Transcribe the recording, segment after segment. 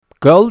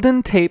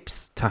Golden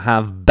tips to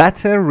have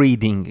better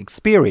reading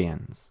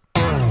experience.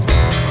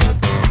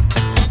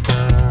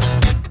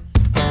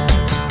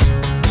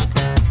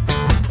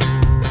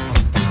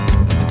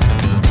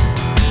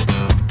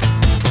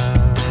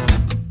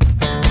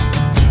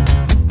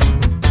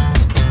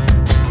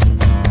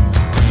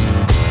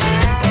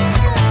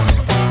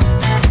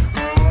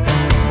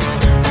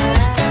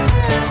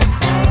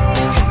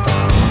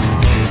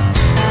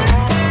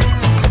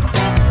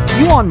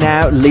 You are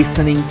now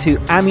listening to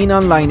Amin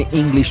Online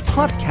English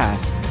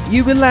Podcast.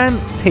 You will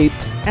learn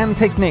tips and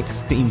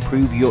techniques to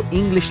improve your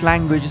English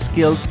language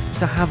skills,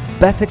 to have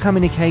better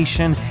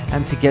communication,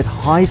 and to get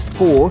high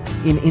score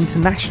in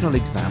international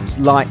exams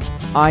like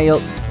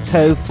IELTS,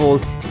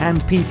 TOEFL,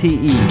 and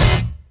PTE.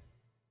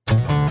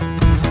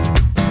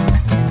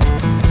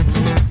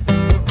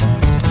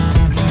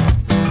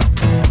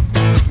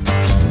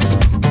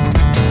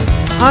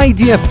 Hi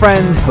dear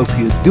friend, hope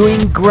you're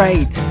doing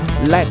great.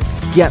 Let's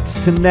get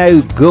to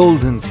know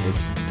golden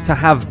tips to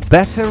have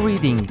better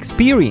reading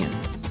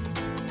experience.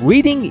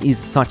 Reading is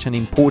such an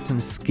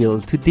important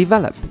skill to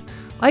develop.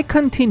 I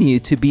continue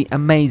to be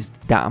amazed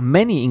that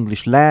many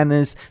English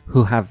learners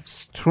who have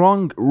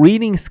strong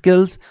reading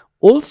skills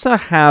also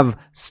have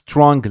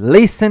strong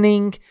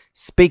listening,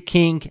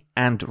 speaking,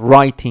 and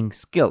writing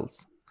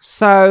skills.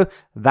 So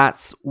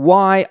that's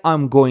why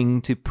I'm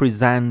going to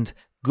present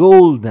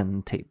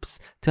golden tips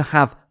to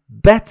have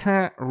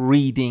better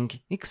reading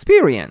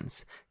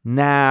experience.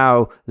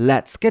 Now,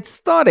 let's get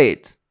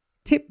started.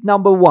 Tip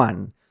number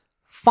 1.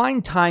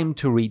 Find time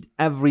to read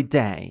every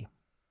day.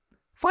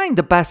 Find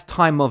the best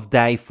time of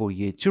day for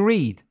you to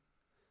read.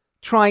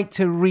 Try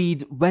to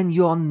read when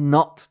you're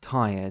not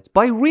tired.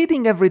 By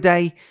reading every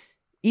day,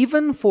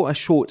 even for a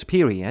short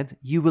period,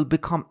 you will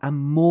become a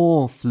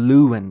more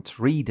fluent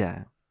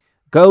reader.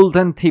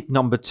 Golden tip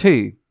number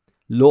 2.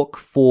 Look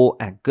for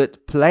a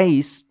good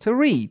place to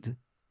read.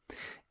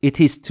 It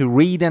is to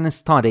read and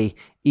study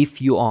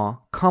if you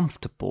are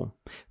comfortable.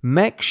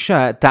 Make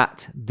sure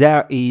that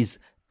there is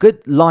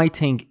good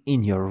lighting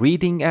in your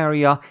reading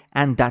area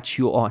and that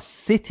you are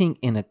sitting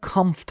in a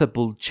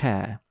comfortable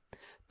chair.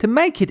 To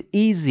make it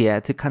easier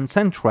to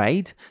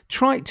concentrate,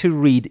 try to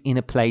read in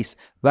a place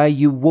where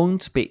you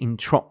won't be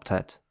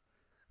interrupted.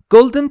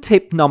 Golden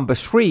tip number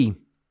 3.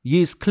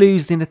 Use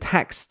clues in the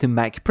text to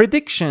make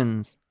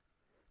predictions.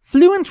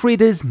 Fluent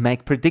readers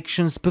make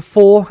predictions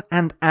before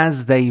and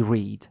as they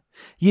read.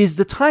 Use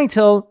the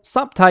title,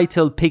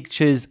 subtitle,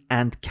 pictures,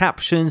 and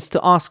captions to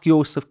ask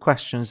yourself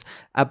questions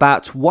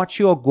about what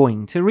you are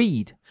going to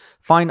read.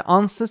 Find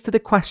answers to the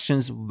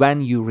questions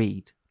when you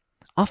read.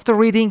 After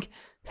reading,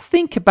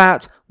 think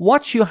about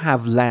what you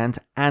have learned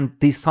and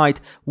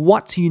decide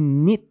what you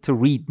need to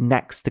read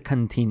next to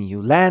continue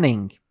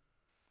learning.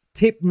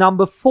 Tip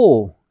number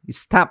 4.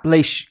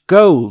 Establish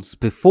goals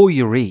before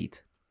you read.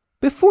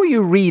 Before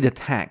you read a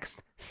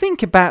text,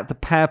 think about the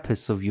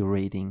purpose of your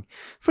reading.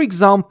 For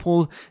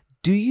example,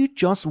 do you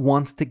just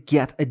want to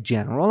get a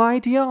general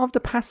idea of the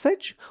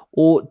passage,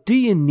 or do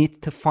you need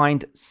to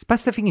find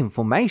specific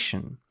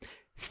information?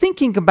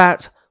 Thinking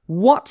about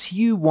what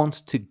you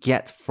want to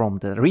get from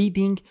the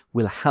reading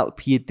will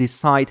help you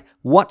decide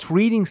what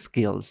reading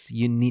skills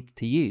you need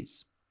to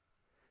use.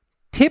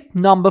 Tip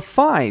number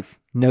 5.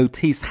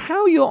 Notice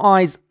how your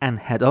eyes and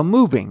head are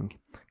moving.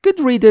 Good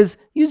readers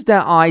use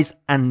their eyes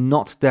and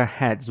not their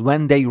heads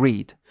when they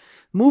read.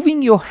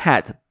 Moving your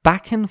head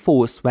back and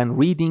forth when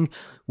reading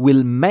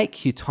will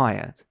make you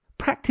tired.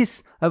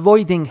 Practice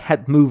avoiding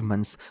head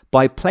movements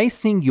by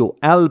placing your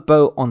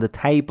elbow on the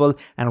table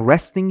and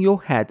resting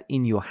your head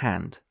in your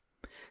hand.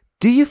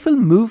 Do you feel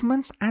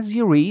movements as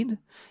you read?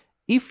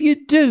 If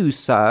you do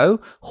so,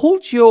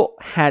 hold your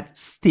head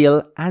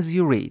still as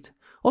you read.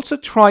 Also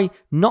try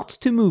not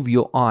to move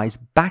your eyes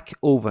back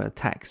over a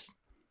text.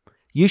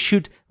 You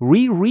should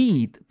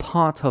reread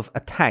part of a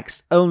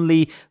text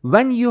only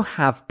when you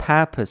have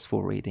purpose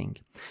for reading.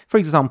 For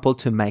example,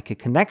 to make a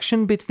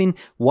connection between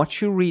what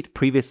you read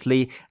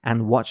previously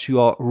and what you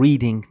are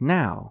reading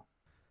now.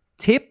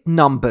 Tip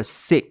number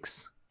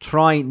 6.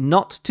 Try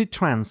not to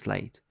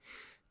translate.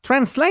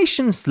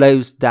 Translation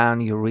slows down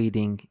your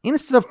reading.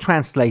 Instead of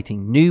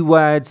translating new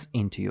words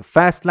into your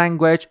first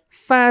language,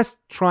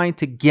 first try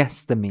to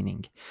guess the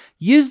meaning.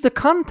 Use the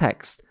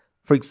context.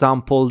 For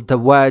example, the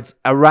words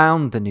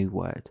around the new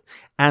word,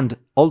 and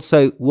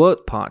also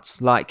word parts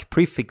like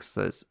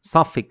prefixes,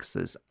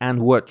 suffixes,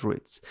 and word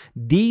roots.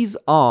 These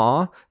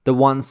are the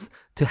ones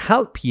to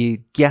help you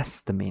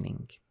guess the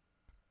meaning.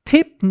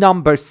 Tip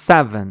number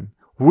 7.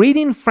 Read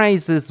in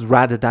phrases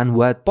rather than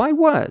word by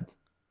word.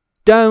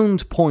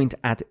 Don't point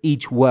at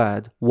each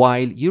word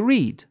while you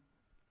read.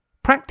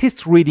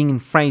 Practice reading in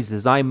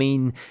phrases, I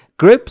mean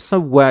groups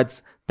of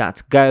words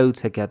that go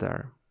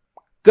together.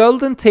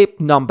 Golden tip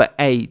number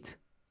 8.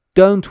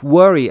 Don't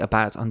worry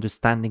about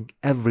understanding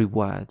every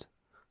word.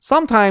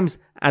 Sometimes,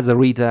 as a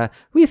reader,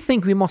 we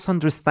think we must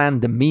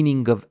understand the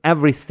meaning of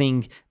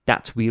everything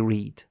that we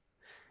read.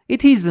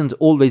 It isn't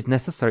always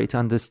necessary to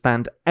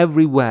understand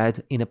every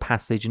word in a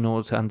passage in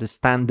order to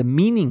understand the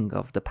meaning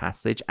of the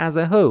passage as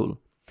a whole.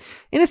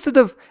 Instead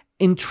of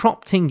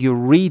interrupting your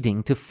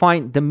reading to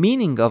find the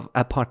meaning of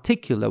a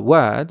particular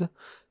word,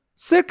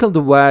 circle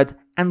the word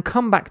and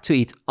come back to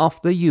it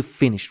after you've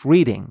finished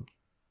reading.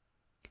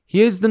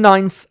 Here's the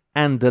ninth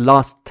and the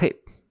last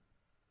tip.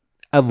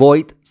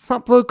 Avoid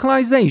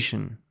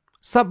subvocalization.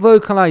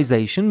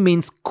 Subvocalization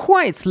means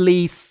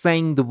quietly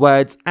saying the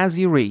words as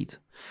you read.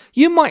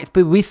 You might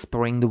be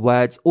whispering the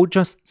words or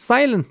just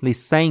silently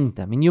saying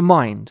them in your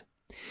mind.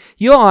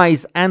 Your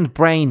eyes and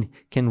brain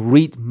can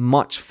read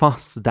much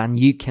faster than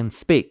you can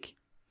speak.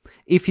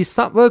 If you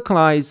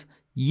subvocalize,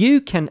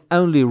 you can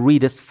only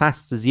read as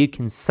fast as you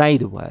can say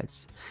the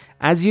words.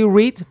 As you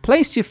read,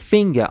 place your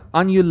finger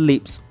on your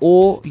lips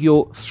or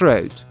your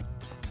throat.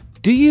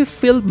 Do you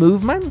feel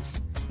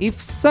movements?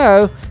 If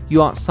so,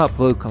 you are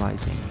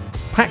subvocalizing.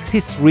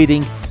 Practice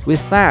reading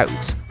without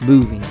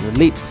moving your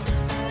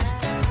lips.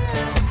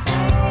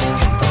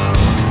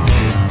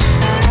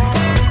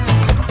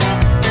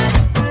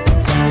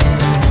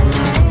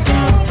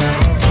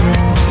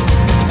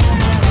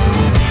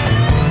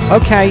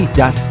 Okay,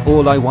 that's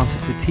all I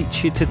wanted to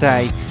teach you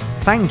today.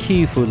 Thank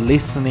you for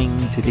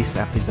listening to this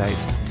episode.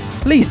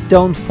 Please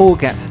don't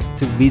forget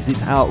to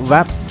visit our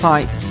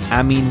website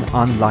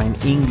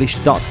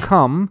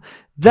aminonlineenglish.com.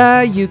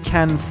 There you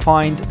can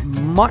find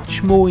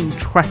much more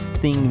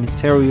interesting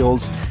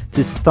materials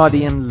to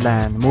study and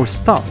learn more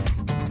stuff.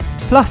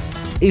 Plus,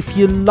 if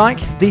you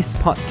like this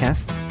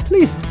podcast,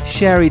 please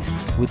share it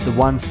with the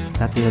ones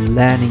that they're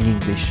learning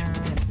English.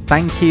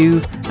 Thank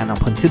you, and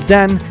up until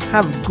then,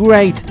 have a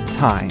great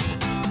time.